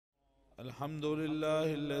الحمد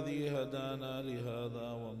لله الذي هدانا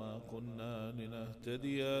لهذا وما كنا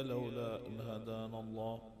لنهتدي لولا أن هدانا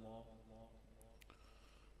الله.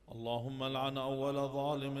 اللهم لعن أول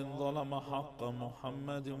ظالم ظلم حق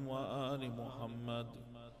محمد وآل محمد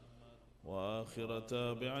وآخر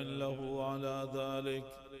تابع له على ذلك.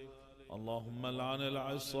 اللهم لعن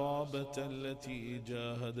العصابة التي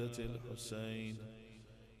جاهدت الحسين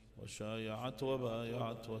وشايعت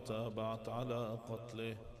وبايعت وتابعت على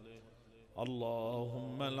قتله.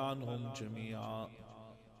 اللهم لعنهم جميعا.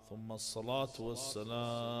 ثم الصلاة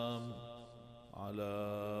والسلام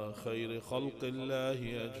على خير خلق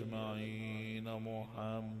الله أجمعين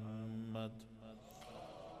محمد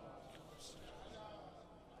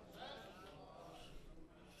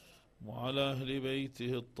وعلى أهل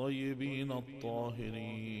بيته الطيبين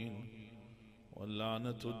الطاهرين،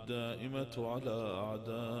 واللعنة الدائمة على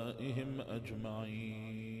أعدائهم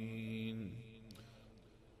أجمعين.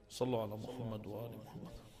 صلوا على محمد وآل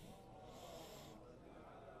محمد.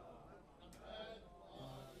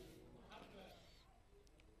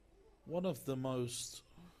 One of the most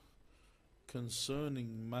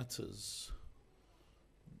concerning matters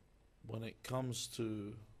when it comes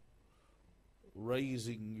to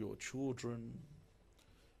raising your children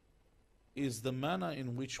is the manner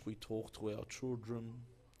in which we talk to our children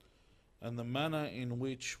and the manner in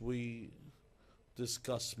which we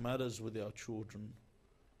discuss matters with our children.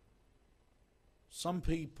 Some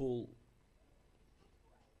people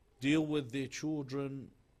deal with their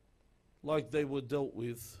children like they were dealt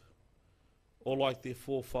with, or like their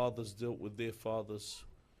forefathers dealt with their fathers,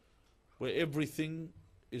 where everything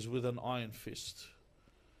is with an iron fist.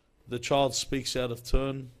 The child speaks out of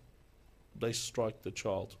turn, they strike the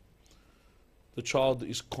child. The child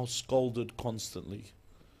is scolded constantly.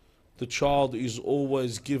 The child is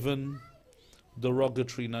always given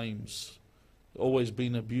derogatory names, always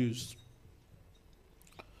been abused.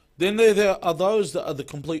 Then there are those that are the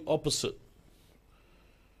complete opposite.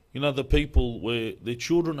 You know, the people where their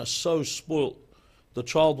children are so spoilt, the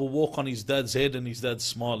child will walk on his dad's head and his dad's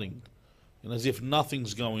smiling, and as if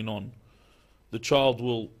nothing's going on. The child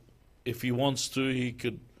will, if he wants to, he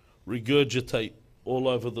could regurgitate all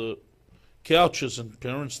over the couches, and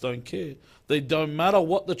parents don't care. They don't matter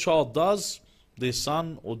what the child does, their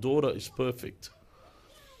son or daughter is perfect.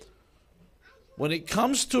 When it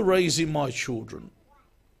comes to raising my children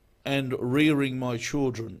and rearing my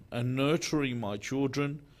children and nurturing my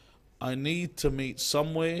children, I need to meet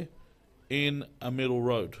somewhere in a middle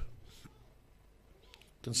road.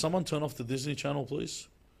 Can someone turn off the Disney Channel, please?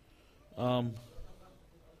 Sallu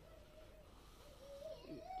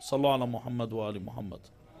ala Muhammad wa ali Muhammad.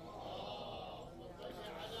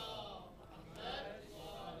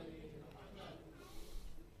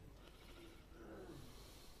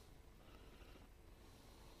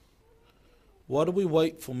 Why do we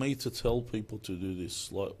wait for me to tell people to do this?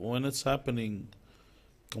 Like, when it's happening,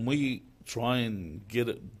 can we try and get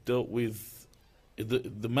it dealt with?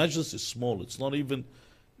 The Majlis is small. It's not even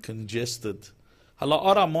congested. I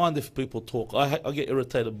don't mind if people talk. I get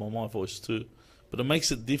irritated by my voice too. But it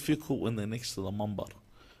makes it difficult when they're next to the mambar,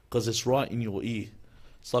 because it's right in your ear.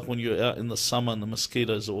 It's like when you're out in the summer and the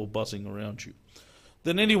mosquitoes are all buzzing around you.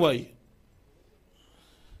 Then anyway,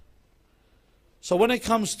 so when it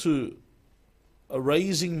comes to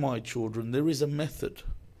raising my children, there is a method.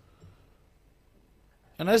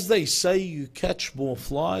 And as they say, you catch more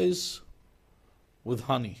flies with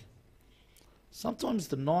honey. Sometimes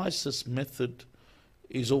the nicest method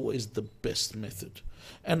is always the best method.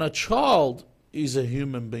 And a child is a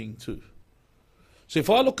human being too. So if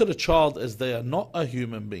I look at a child as they are not a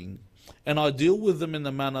human being, and I deal with them in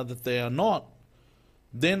the manner that they are not,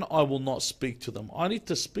 then I will not speak to them. I need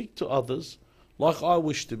to speak to others like I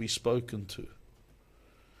wish to be spoken to.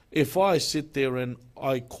 If I sit there and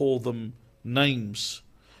I call them names,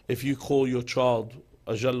 if you call your child,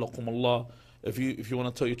 Ajallakum Allah, if you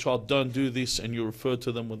want to tell your child, don't do this, and you refer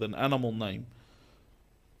to them with an animal name,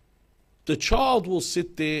 the child will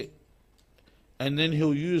sit there and then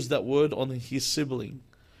he'll use that word on his sibling.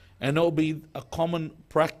 And it'll be a common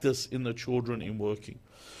practice in the children in working.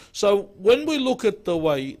 So when we look at the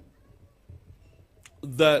way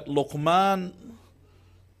that Luqman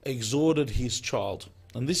exhorted his child,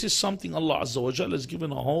 and this is something Allah Azza wa Jalla has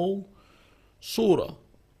given a whole surah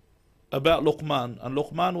about Luqman, and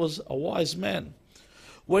Luqman was a wise man.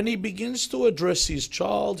 When he begins to address his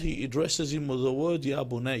child, he addresses him with the word Ya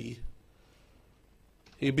Bunay.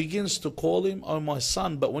 He begins to call him, oh my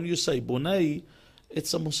son, but when you say Bunay,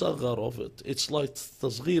 it's a musaghar of it. It's like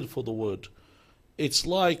tasghir for the word. It's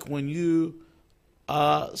like when you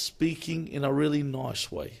are speaking in a really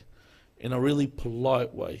nice way, in a really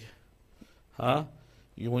polite way. Huh?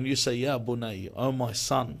 When you say, Ya bunay, oh my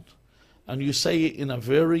son, and you say it in a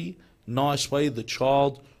very nice way, the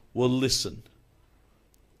child will listen.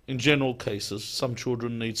 In general cases, some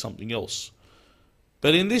children need something else.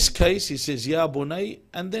 But in this case, he says, Ya bunay,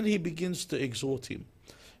 and then he begins to exhort him.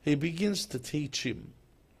 He begins to teach him.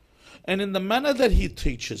 And in the manner that he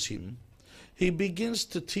teaches him, he begins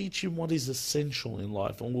to teach him what is essential in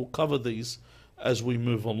life. And we'll cover these as we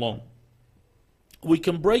move along. We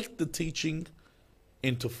can break the teaching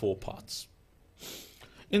into 4 parts.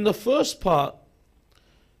 In the first part,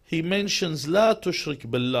 he mentions لا تشرك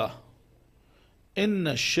بالله إن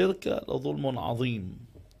الشرك لظلم عظيم.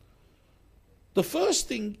 The first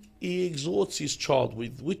thing he exhorts his child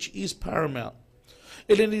with, which is paramount,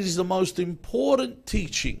 and it is the most important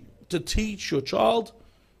teaching to teach your child,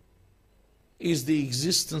 is the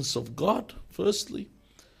existence of God, firstly,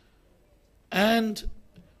 and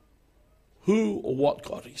who or what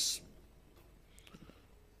God is.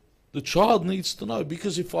 The child needs to know,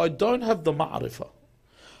 because if I don't have the ma'rifah,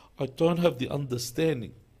 I don't have the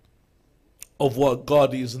understanding of what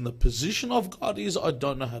God is and the position of God is, I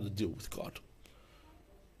don't know how to deal with God.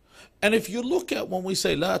 And if you look at when we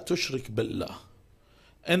say لا تشرك بالله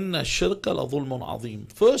إن الشرك لظلم عظيم,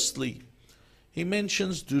 firstly, he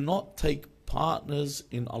mentions do not take partners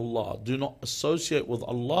in Allah, do not associate with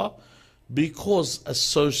Allah, because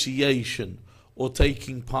association or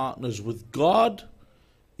taking partners with God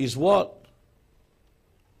is what?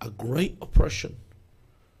 A great oppression.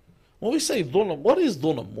 When we say dhulam, what is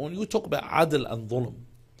dhulam? When you talk about adl and dhulam,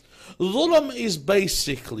 dhulam is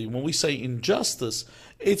basically, when we say injustice,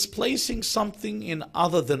 it's placing something in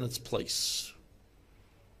other than its place.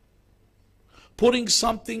 Putting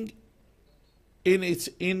something in its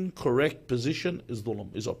incorrect position is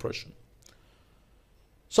dhulam, is oppression.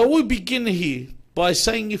 So we begin here by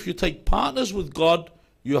saying if you take partners with God,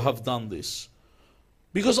 you have done this.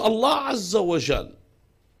 Because Allah Azza wa Jal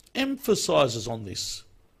emphasizes on this.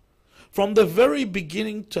 From the very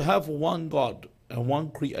beginning, to have one God and one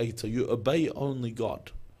Creator, you obey only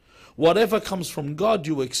God. Whatever comes from God,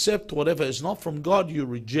 you accept. Whatever is not from God, you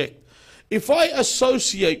reject. If I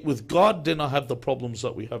associate with God, then I have the problems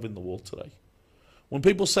that we have in the world today. When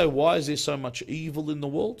people say, why is there so much evil in the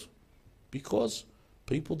world? Because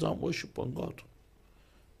people don't worship one God.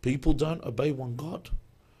 People don't obey one God.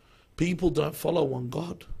 People don't follow one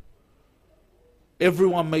God.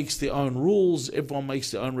 Everyone makes their own rules. Everyone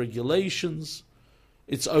makes their own regulations.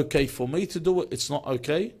 It's okay for me to do it. It's not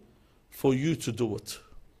okay for you to do it.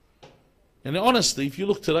 And honestly, if you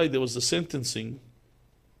look today, there was the sentencing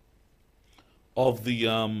of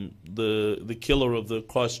the killer of the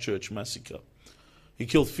Christchurch massacre. He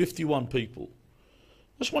killed 51 people.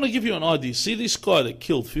 I just want to give you an idea. See this guy that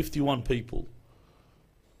killed 51 people.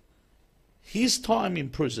 His time in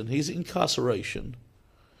prison, his incarceration,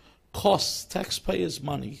 costs taxpayers'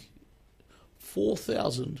 money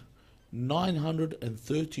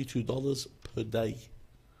 $4,932 per day.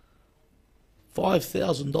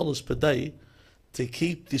 $5,000 per day to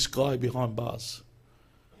keep this guy behind bars.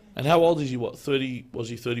 And how old is he? What, 30? Was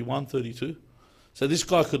he 31, 32? So this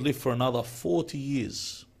guy could live for another 40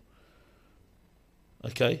 years.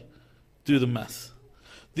 Okay? Do the math.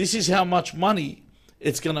 This is how much money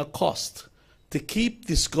it's going to cost to keep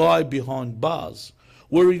this guy behind bars.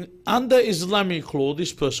 Where under Islamic law,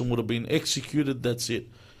 this person would have been executed, that's it.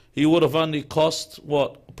 He would have only cost,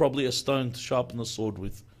 what? Probably a stone to sharpen the sword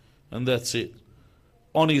with. And that's it.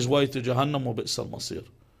 On his way to Jahannam or Bi'sal Masir.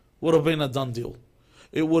 Would have been a done deal.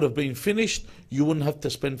 It would have been finished. You wouldn't have to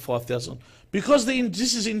spend 5,000. Because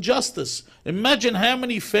this is injustice. Imagine how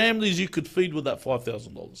many families you could feed with that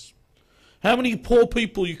 $5,000. How many poor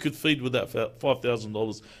people you could feed with that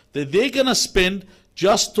 $5,000 that they're going to spend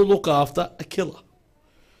just to look after a killer.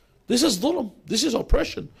 This is dhulam. This is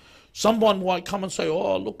oppression. Someone might come and say,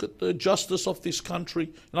 oh, look at the justice of this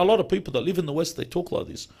country. And a lot of people that live in the West, they talk like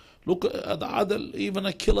this. Look at the adl, even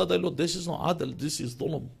a killer, they look, this is not adl, this is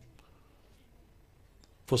dhulam.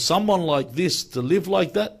 For someone like this to live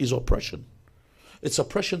like that is oppression. It's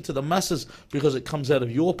oppression to the masses because it comes out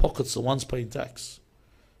of your pockets, the ones paying tax.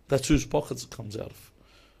 That's whose pockets it comes out of.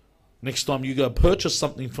 Next time you go purchase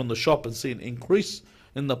something from the shop and see an increase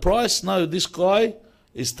in the price, no, this guy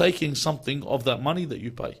is taking something of that money that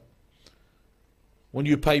you pay. When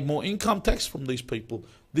you pay more income tax from these people,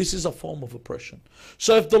 this is a form of oppression.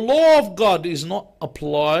 So if the law of God is not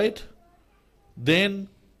applied, then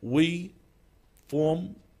we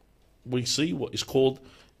see what is called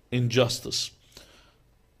injustice.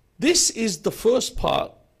 This is the first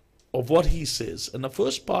part of what he says. And the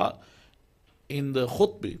first part in the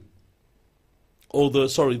khutbah, or the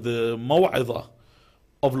maw'idha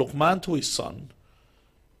of Luqman to his son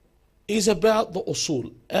is about the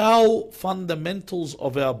usul, our fundamentals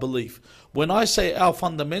of our belief. When I say our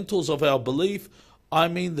fundamentals of our belief, I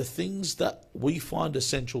mean the things that we find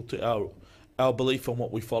essential to our belief and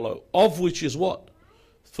what we follow, of which is what?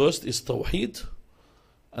 First is Tawheed,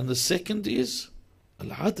 and the second is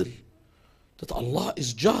Al-Adl, that Allah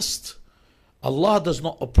is just. Allah does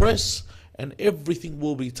not oppress, and everything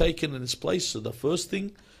will be taken in its place. So the first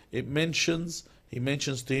thing he mentions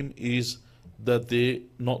to him is that they're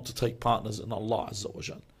not to take partners in Allah Azza wa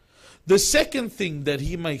Jal. The second thing that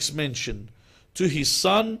he makes mention to his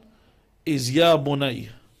son is Ya Bunay.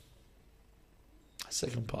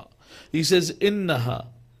 Second part. He says, إِنَّهَا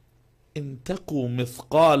إِن تَكُوا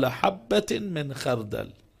مِثْقَالَ حَبَّةٍ مِّنْ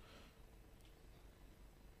خَرْدَلٍ.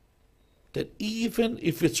 That even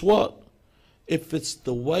if it's what? If it's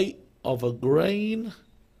the weight of a grain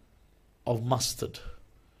of mustard.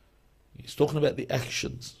 He's talking about the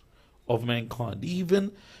actions of mankind.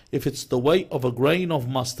 Even if it's the weight of a grain of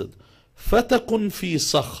mustard. فَتَكُنْ فِي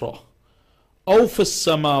صَخْرَةٍ أَوْ فِي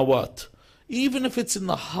السَّمَاوَاتِ. Even if it's in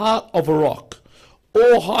the heart of a rock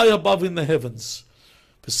or high above in the heavens.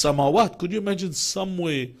 فِي السَّمَاوَاتِ. Could you imagine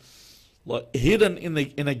somewhere like hidden in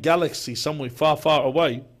a galaxy, somewhere far, far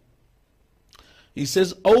away? He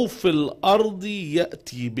says, أَوْ فِي الْأَرْضِ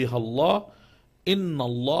يَأْتِي بِهَا اللَّهِ إِنَّ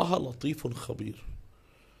اللَّهَ لَطِيفٌ خَبِيرٌ.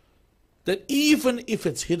 That even if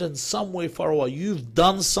it's hidden somewhere far away, you've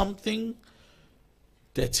done something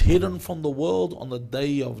that's hidden from the world, on the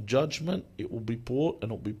day of judgment, it will be brought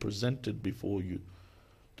and it will be presented before you.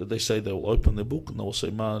 That they say they will open the book and they will say,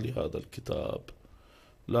 مَا لِهَذَا الْكِتَابِ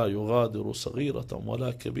لَا يُغَادِرُ صَغِيرَةً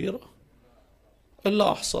وَلَا كَبِيرًا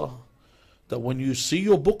إِلَّا أَحْصَاهَا. That when you see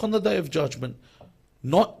your book on the day of judgment,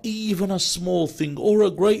 not even a small thing or a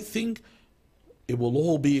great thing, it will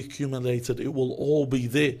all be accumulated. It will all be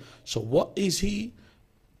there. So what is he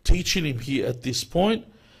teaching him here at this point?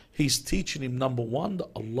 He's teaching him, number one, that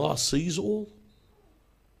Allah sees all.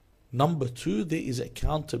 Number two, there is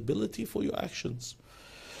accountability for your actions.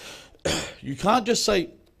 You can't just say,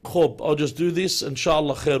 Khob, I'll just do this,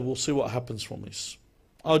 inshallah khair, we'll see what happens from this.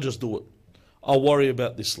 I'll just do it. I'll worry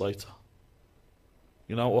about this later.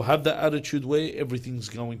 You know, or have that attitude where everything's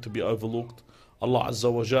going to be overlooked. Allah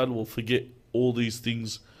Azza wa Jal will forget all these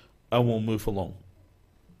things and will move along.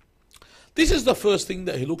 This is the first thing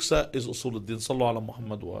that he looks at, is Usuluddin. Sallallahu ala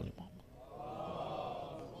Muhammad wa ali Muhammad.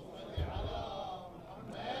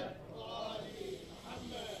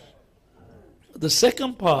 The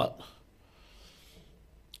second part,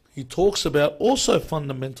 he talks about also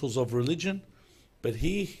fundamentals of religion, but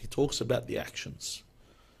here he talks about the actions.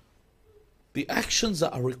 The actions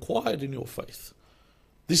that are required in your faith.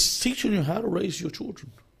 This is teaching you how to raise your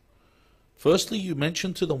children. Firstly, you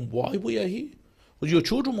mention to them why we are here. Well, your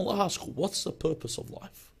children will ask, what's the purpose of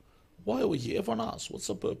life? Why are we here? Everyone asks, what's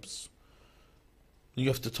the purpose? And you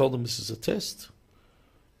have to tell them this is a test.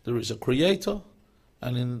 There is a creator,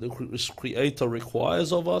 and this creator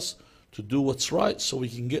requires of us to do what's right so we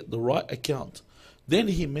can get the right account. Then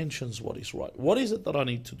he mentions what is right. What is it that I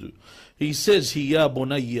need to do? He says, يَا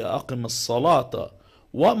بُنَيَّ أَقِمَ الصَّلَاةَ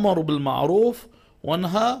وَأْمَرْ بِالْمَعْرُوفِ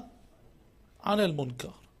وَانْهَى عَنِ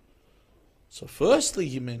الْمُنْكَرِ. So firstly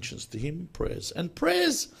he mentions to him prayers. And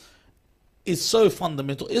prayers is so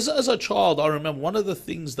fundamental. As a child, I remember one of the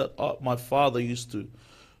things that my father used to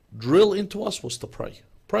drill into us was to pray.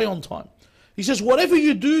 Pray on time. He says, whatever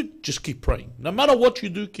you do, just keep praying. No matter what you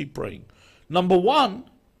do, keep praying. Number one,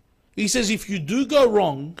 he says, if you do go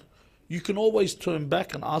wrong, you can always turn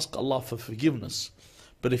back and ask Allah for forgiveness.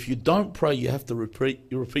 But if you don't pray, you have to repeat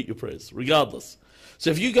your prayers, regardless. So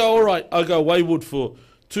if you go, all right, I go wayward for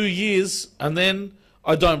 2 years, and then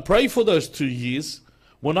I don't pray for those 2 years,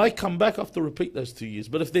 when I come back, I have to repeat those 2 years.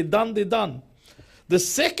 But if they're done, they're done. The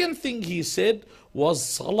second thing he said was,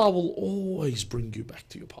 Salah will always bring you back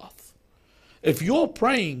to your path. If you're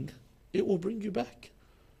praying, it will bring you back.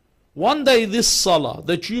 One day this Salah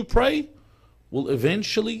that you pray will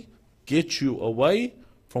eventually get you away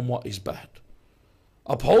from what is bad.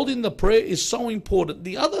 Upholding the prayer is so important.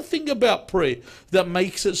 The other thing about prayer that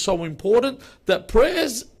makes it so important, that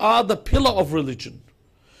prayers are the pillar of religion.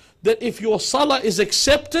 That if your Salah is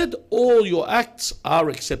accepted, all your acts are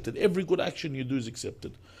accepted. Every good action you do is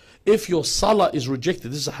accepted. If your Salah is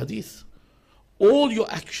rejected, this is a hadith, all your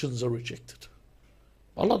actions are rejected.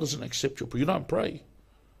 Allah doesn't accept your prayer. You don't pray.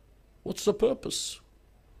 What's the purpose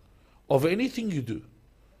of anything you do?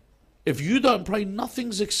 If you don't pray,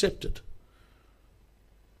 nothing's accepted.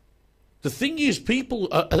 The thing is,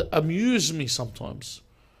 people amuse me sometimes.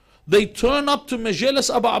 They turn up to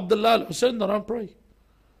Majalis Abu Abdullah Al Hussein, they don't pray.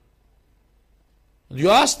 And you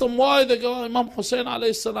ask them why, they go, Imam Hussein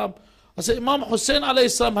alayhi salam. I said, Imam Hussein alayhi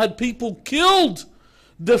salam had people killed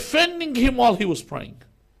defending him while he was praying.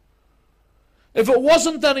 If it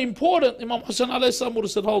wasn't that important, Imam Hussein alayhi salam would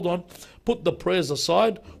have said, hold on, put the prayers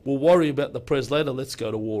aside, we'll worry about the prayers later, let's go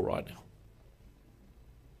to war right now.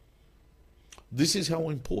 This is how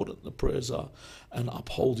important the prayers are, and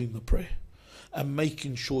upholding the prayer and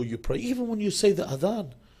making sure you pray. Even when you say the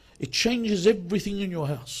adhan, it changes everything in your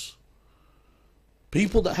house.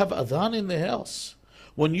 People that have adhan in their house,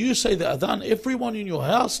 when you say the adhan, everyone in your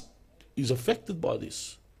house is affected by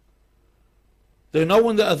this. They know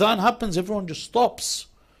when the adhan happens, everyone just stops.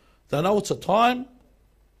 They know it's a time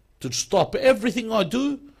to stop everything I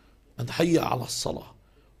do and hayya ala salah.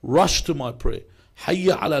 Rush to my prayer.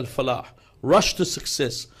 Hayya ala al-falah. Rush to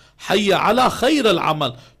success. Hayya ala khayr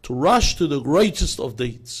al-amal. To rush to the greatest of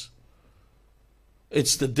deeds.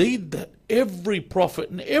 It's the deed that every prophet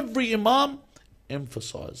and every imam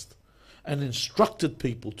emphasized and instructed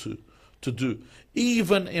people to do.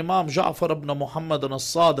 Even Imam Ja'far ibn Muhammad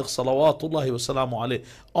al-Sadiq salawatullahi wa salamu alayhi,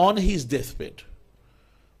 on his deathbed,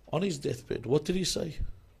 what did he say?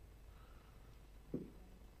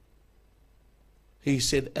 He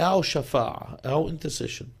said, our shafa'ah, our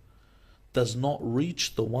intercession, does not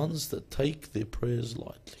reach the ones that take their prayers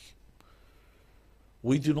lightly.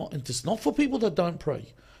 We do not intercede, not for people that don't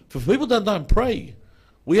pray. For people that don't pray,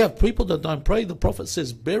 we have people that don't pray. The Prophet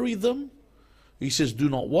says, bury them. He says, do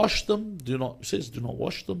not wash them. Do not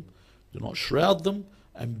wash them. Do not shroud them.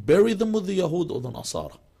 And bury them with the Yahud or the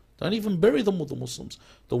Nasara. Don't even bury them with the Muslims,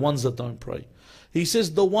 the ones that don't pray. He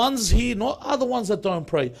says, the ones here, not other ones that don't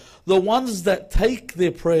pray, the ones that take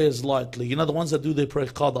their prayers lightly. You know, the ones that do their prayer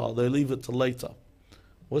qada, they leave it till later.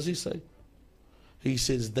 What does he say? He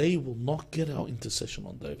says, they will not get our intercession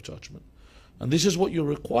on Day of Judgment. And this is what you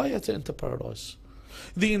require to enter paradise.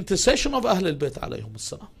 The intercession of Ahlul Bayt alayhum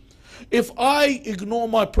as-salam. If I ignore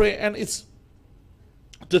my prayer, and it's,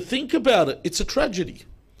 to think about it, it's a tragedy.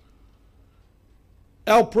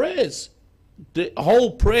 Our prayers, the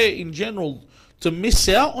whole prayer in general, to miss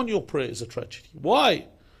out on your prayer is a tragedy. Why?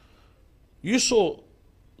 You saw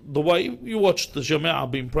the way you watched the Jama'ah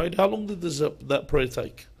being prayed. How long did that prayer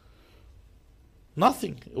take?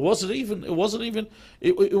 Nothing. It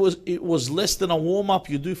was less than a warm-up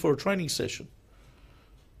you do for a training session.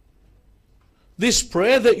 This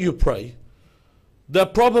prayer that you pray,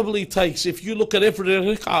 that probably takes, if you look at every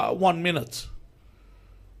rak'ah, 1 minute.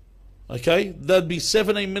 Okay? That'd be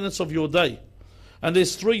 17 minutes of your day. And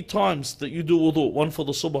there's 3 times that you do wudu. One for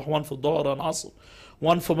the subh, one for dhuhr and asr.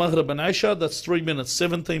 One for maghrib and isha, that's 3 minutes.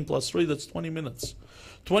 17 plus 3, that's 20 minutes.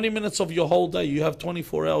 20 minutes of your whole day. You have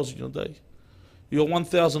 24 hours in your day. You got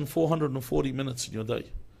 1,440 minutes in your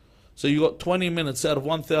day. So you got 20 minutes out of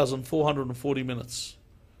 1,440 minutes.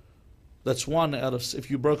 That's one out of,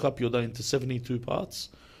 if you broke up your day into 72 parts,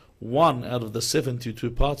 1 out of the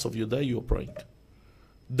 72 parts of your day you're praying.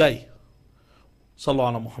 Day. Sallu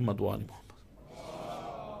ala Muhammad wa ali Muhammad.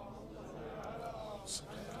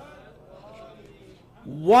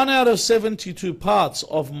 1 out of 72 parts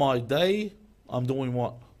of my day, I'm doing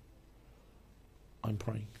what? I'm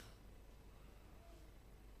praying.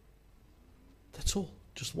 That's all.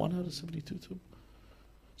 Just 1 out of 72.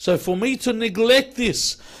 So for me to neglect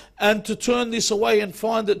this and to turn this away and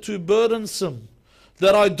find it too burdensome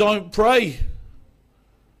that I don't pray.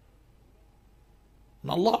 And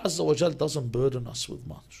Allah Azza wa Jal doesn't burden us with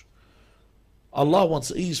much. Allah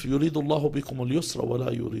wants ease. يُرِيدُ اللَّهُ بِكُمُ الْيُسْرَ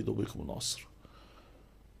وَلَا يُرِيدُ بِكُمُ الْعُسْرَ.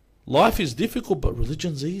 Life is difficult, but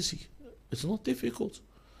religion's easy. It's not difficult.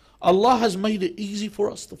 Allah has made it easy for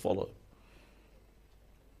us to follow.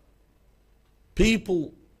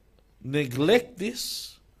 People neglect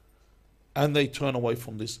this and they turn away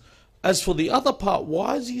from this. As for the other part,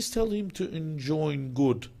 why is he telling him to enjoin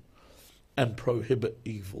good and prohibit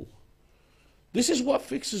evil? This is what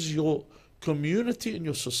fixes your community and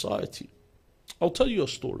your society. I'll tell you a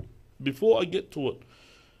story. Before I get to it,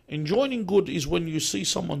 enjoining good is when you see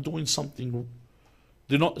someone doing something.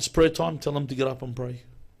 It's prayer time, tell them to get up and pray.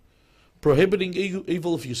 Prohibiting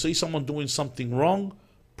evil, if you see someone doing something wrong,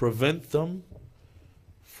 prevent them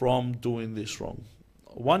from doing this wrong.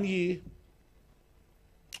 One year,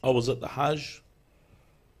 I was at the Hajj,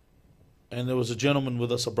 and there was a gentleman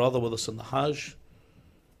with us, a brother with us in the Hajj.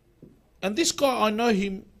 And this guy, I know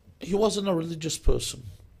him, he wasn't a religious person.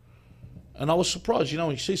 And I was surprised,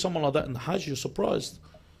 you see someone like that in the Hajj, you're surprised.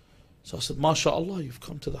 So I said, MashaAllah, you've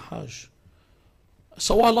come to the Hajj.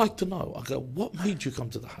 So I like to know, I go, what made you come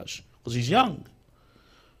to the Hajj? Because he's young.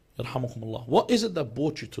 Yarhamukumullah. What is it that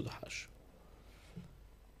brought you to the Hajj?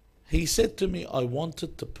 He said to me, I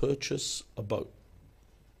wanted to purchase a boat.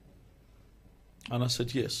 And I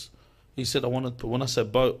said, yes. He said, when I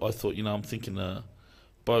said boat, I thought, I'm thinking a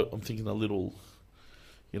boat, I'm thinking a little,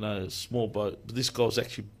 small boat. But this guy was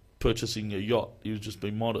actually purchasing a yacht. He was just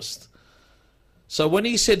being modest. So when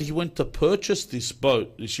he said he went to purchase this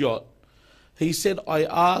boat, this yacht, he said, I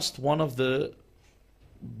asked one of the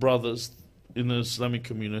brothers in the Islamic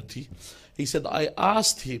community, he said, I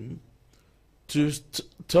asked him to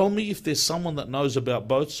tell me if there's someone that knows about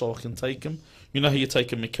boats so I can take him. You know how you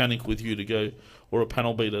take a mechanic with you to go, or a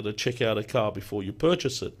panel beater to check out a car before you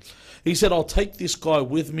purchase it. He said, I'll take this guy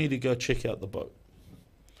with me to go check out the boat.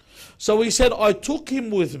 So he said, I took him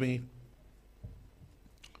with me.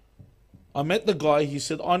 I met the guy. He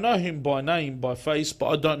said, I know him by name, by face, but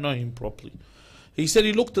I don't know him properly. He said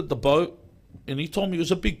he looked at the boat and he told me it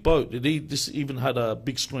was a big boat. This even had a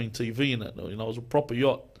big screen TV in it. It was a proper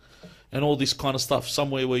yacht and all this kind of stuff.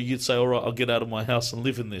 Somewhere where you'd say, all right, I'll get out of my house and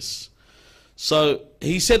live in this. So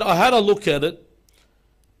he said, I had a look at it.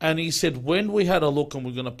 And he said, when we had a look and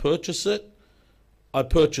we're going to purchase it, I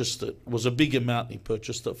purchased it. It was a big amount he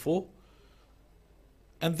purchased it for.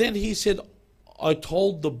 And then he said, I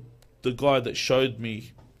told the guy that showed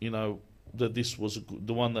me, that this was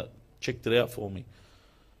the one that checked it out for me.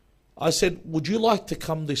 I said, would you like to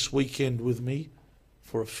come this weekend with me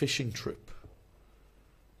for a fishing trip?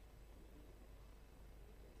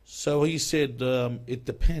 So he said, it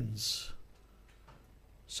depends.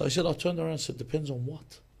 So I said, I turned around and said, depends on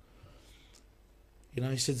what?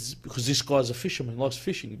 He said, because this guy's a fisherman, likes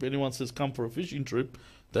fishing. If anyone says come for a fishing trip,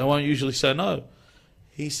 they won't usually say no.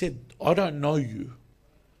 He said, I don't know you.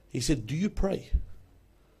 He said, do you pray?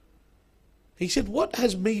 He said, what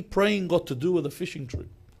has me praying got to do with a fishing trip?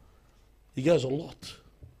 He goes, a lot.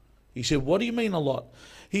 He said, what do you mean a lot?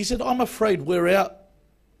 He said, I'm afraid we're out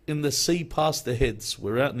in the sea past their heads.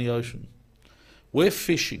 We're out in the ocean. We're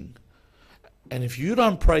fishing. And if you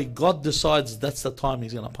don't pray, God decides that's the time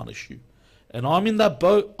he's going to punish you. And I'm in that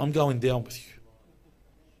boat, I'm going down with you.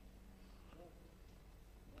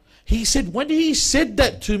 He said, when he said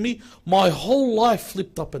that to me, my whole life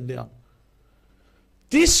flipped up and down.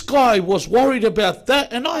 This guy was worried about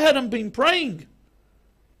that, and I hadn't been praying.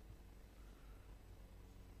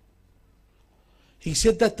 He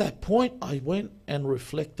said at that point, I went and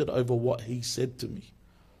reflected over what he said to me.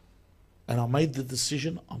 And I made the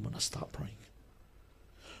decision, I'm going to start praying.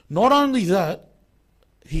 Not only that,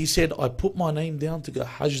 he said, I put my name down to go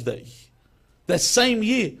Hajj Day. That same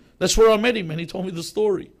year, that's where I met him and he told me the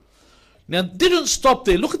story. Now, didn't stop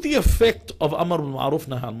there. Look at the effect of Amr bil Ma'ruf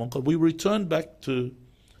Nahy al Munkar. We returned back to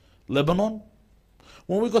Lebanon.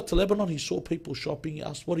 When we got to Lebanon, he saw people shopping. He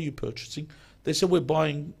asked, what are you purchasing? They said, we're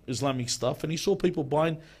buying Islamic stuff. And he saw people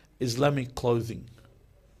buying Islamic clothing,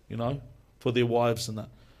 for their wives and that.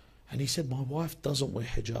 And he said, my wife doesn't wear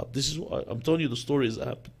hijab. This is what I'm telling you the story as it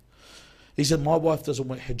happened. He said, my wife doesn't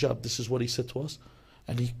wear hijab. This is what he said to us.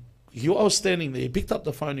 And I was standing there. He picked up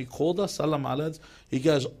the phone. He called us. Salam alad. He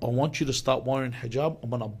goes, I want you to start wearing hijab. I'm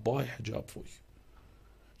going to buy hijab for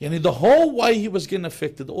you. The whole way he was getting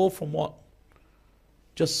affected, all from what?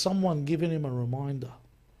 Just someone giving him a reminder.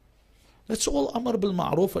 That's all Amr bil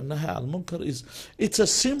Ma'ruf and Nahy al Munkar is. It's a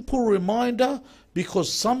simple reminder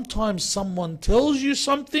because sometimes someone tells you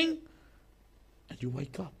something and you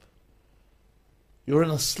wake up. You're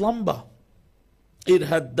in a slumber. It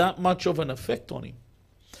had that much of an effect on him.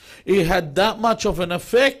 It had that much of an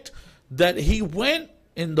effect that he went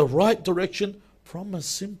in the right direction from a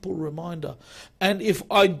simple reminder. And if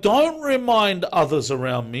I don't remind others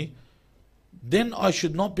around me, then I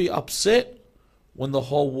should not be upset when the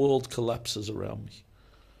whole world collapses around me.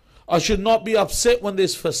 I should not be upset when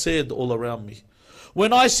there's fasad all around me.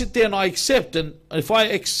 When I sit there and I accept, and if I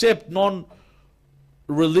accept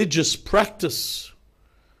non-religious practice,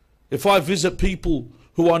 if I visit people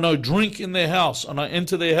who I know drink in their house and I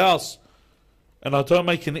enter their house and I don't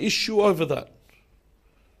make an issue over that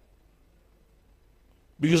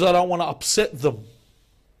because I don't want to upset them.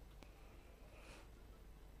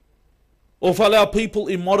 Or if I allow people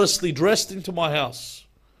immodestly dressed into my house.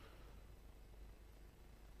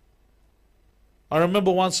 I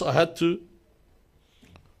remember once I had to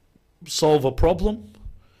solve a problem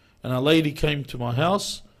and a lady came to my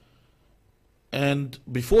house. And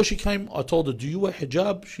before she came, I told her, do you wear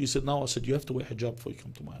hijab? She said, no. I said, you have to wear hijab before you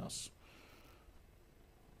come to my house.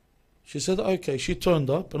 She said, okay. She turned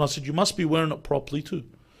up, and I said, you must be wearing it properly too.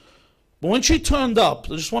 But when she turned up,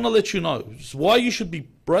 I just want to let you know, it's why you should be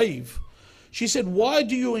brave. She said, why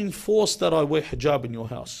do you enforce that I wear hijab in your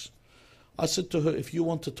house? I said to her, if you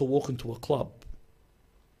wanted to walk into a club,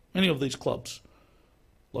 any of these clubs,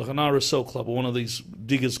 like an RSL club or one of these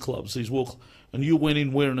diggers clubs, these walk, and you went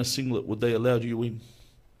in wearing a singlet, would they allow you in?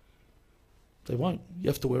 They won't. You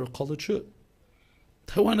have to wear a collared shirt.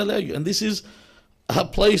 They won't allow you. And this is a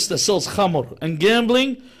place that sells khamr and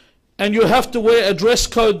gambling, and you have to wear a dress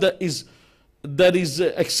code that is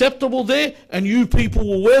acceptable there, and you people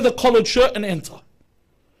will wear the collared shirt and enter.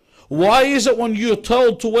 Why is it when you're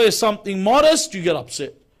told to wear something modest, you get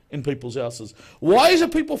upset in people's houses? Why is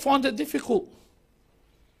it people find it difficult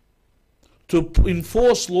to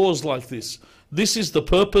enforce laws like this? This is the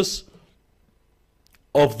purpose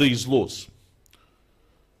of these laws.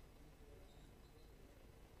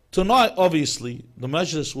 Tonight, obviously, the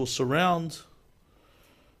Majlis will surround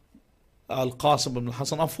Al-Qasim ibn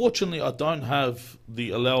al-Hassan. Unfortunately, I don't have the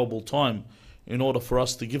allowable time in order for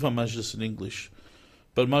us to give a Majlis in English.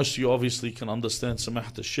 But most of you obviously can understand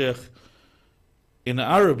Samahat al-Sheikh in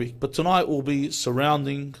Arabic. But tonight we'll be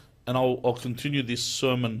surrounding, and I'll continue this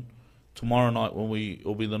sermon tomorrow night when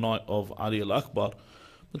will be the night of Ali al-Akbar.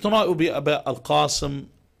 But tonight will be about Al-Qasim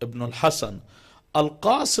ibn al-Hassan.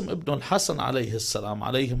 Al-Qasim ibn al-Hassan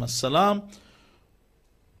alayhim as-salam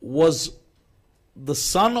was the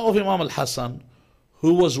son of Imam al-Hassan,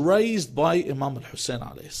 who was raised by Imam Hussein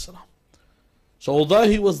alayhi salam. So although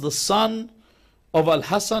he was the son of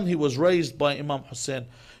Al-Hassan, he was raised by Imam Hussein.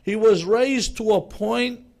 He was raised to a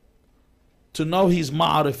point to know his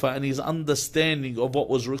ma'rifah and his understanding of what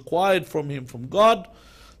was required from him from God,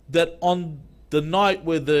 that on the night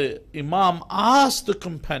where the Imam asked the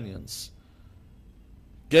companions,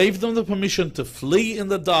 gave them the permission to flee in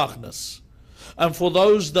the darkness, and for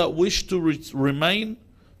those that wish to remain,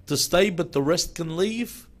 to stay, but the rest can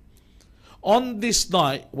leave. On this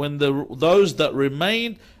night, when those that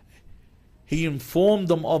remained, he informed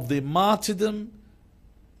them of their martyrdom.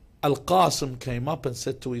 Al-Qasim came up and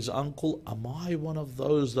said to his uncle, "Am I one of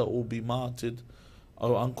those that will be martyred,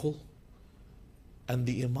 oh uncle?" And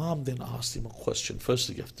the Imam then asked him a question.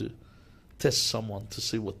 Firstly, you have to test someone to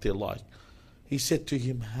see what they're like. He said to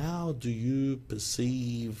him, "How do you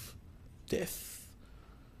perceive death?"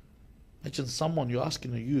 Imagine someone, you're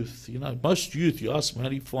asking a youth, most youth, you ask them, how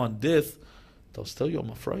do you find death? They'll tell you,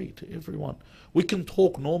 "I'm afraid." Everyone. We can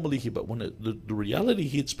talk normally here, but when the reality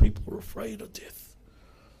hits, people are afraid of death.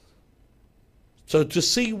 So to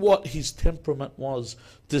see what his temperament was,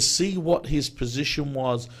 to see what his position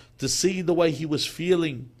was, to see the way he was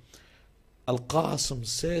feeling, Al-Qasim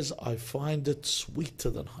says, "I find it sweeter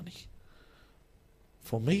than honey."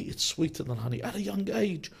 For me, it's sweeter than honey at a young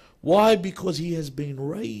age. Why? Because he has been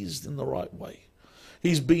raised in the right way.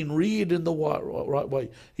 He's been reared in the right way.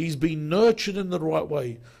 He's been nurtured in the right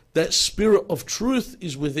way. That spirit of truth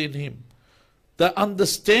is within him. That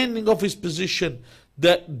understanding of his position,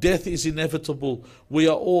 that death is inevitable. We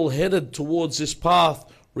are all headed towards this path,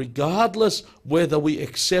 regardless whether we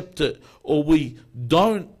accept it or we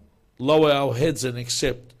don't lower our heads and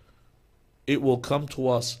accept. It will come to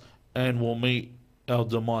us and we'll meet our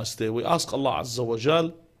demise there. We ask Allah Azza wa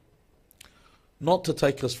Jal not to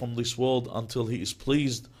take us from this world until He is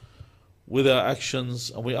pleased with our actions,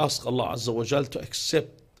 and we ask Allah Azza wa Jal to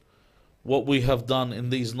accept what we have done in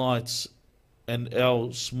these nights and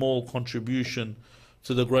our small contribution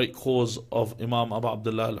to the great cause of Imam Abu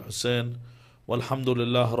Abdullah Al Hussein.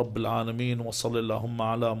 Walhamdulillah Rabbil Alameen, wa sallallahu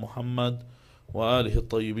ala Muhammad wa alihi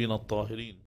at-tayyibin at-tahirin.